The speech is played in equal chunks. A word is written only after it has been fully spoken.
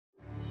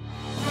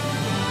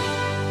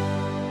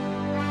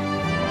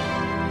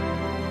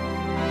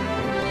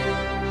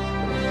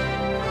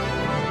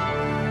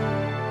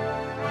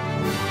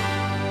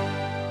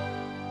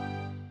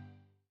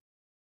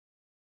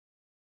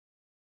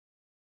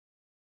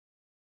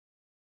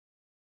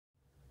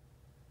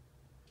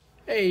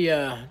Hey,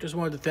 just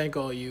wanted to thank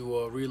all you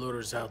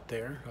reloaders out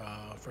there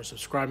for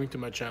subscribing to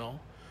my channel,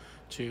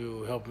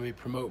 to helping me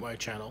promote my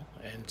channel,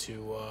 and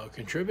to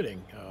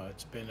contributing.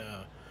 It's been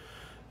a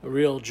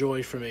real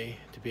joy for me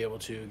to be able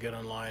to get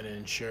online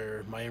and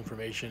share my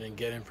information and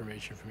get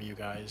information from you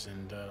guys.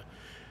 And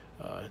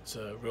it's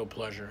a real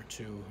pleasure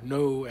to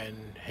know and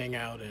hang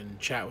out and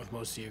chat with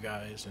most of you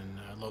guys. And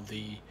I love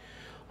the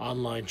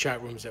online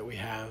chat rooms that we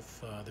have,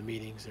 the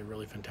meetings, they're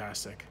really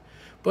fantastic.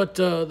 But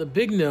the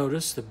big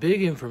notice, the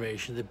big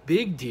information, the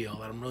big deal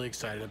that I'm really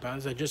excited about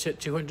is I just hit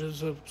 200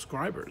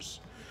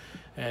 subscribers.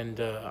 And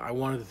I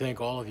wanted to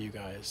thank all of you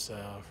guys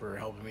for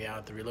helping me out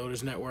at the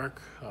Reloaders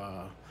Network.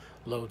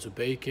 Loads of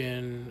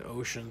Bacon,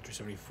 Ocean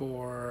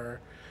 374,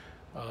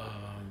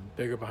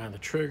 Bigger Behind the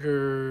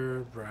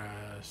Trigger,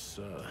 Brass,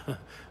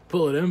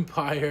 Bullet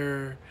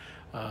Empire,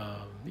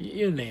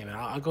 you name it.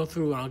 I'll go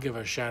through and I'll give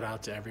a shout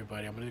out to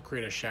everybody. I'm going to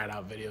create a shout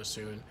out video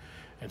soon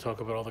and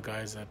talk about all the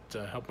guys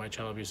that help my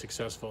channel be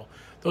successful.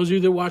 Those of you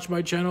that watch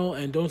my channel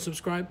and don't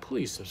subscribe,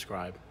 please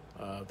subscribe.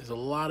 There's a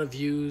lot of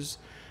views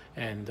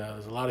and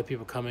there's a lot of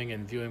people coming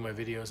and viewing my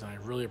videos, and I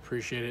really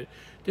appreciate it.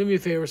 Do me a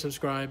favor,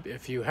 subscribe.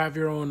 If you have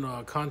your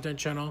own content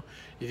channel,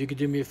 if you could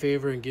do me a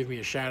favor and give me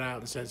a shout out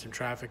and send some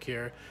traffic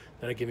here,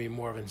 that'll give me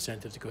more of an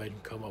incentive to go ahead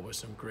and come up with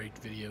some great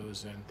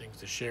videos and things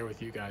to share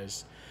with you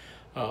guys.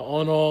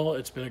 All in all,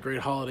 it's been a great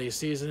holiday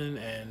season,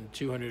 and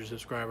 200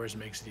 subscribers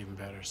makes it even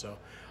better. So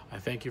I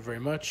thank you very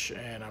much,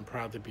 and I'm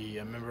proud to be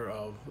a member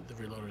of the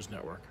Reloaders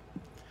Network.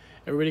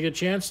 Everybody get a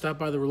chance, stop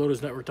by the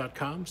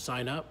reloadersnetwork.com,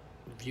 sign up,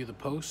 view the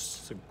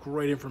posts. It's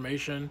great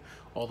information.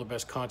 All the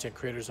best content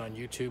creators on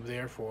YouTube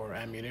there for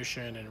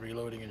ammunition and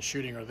reloading and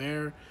shooting are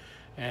there,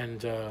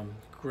 and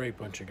great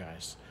bunch of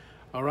guys.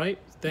 All right,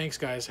 thanks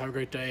guys, have a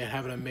great day and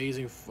have an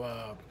amazing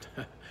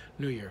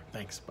New Year.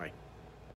 Thanks, bye.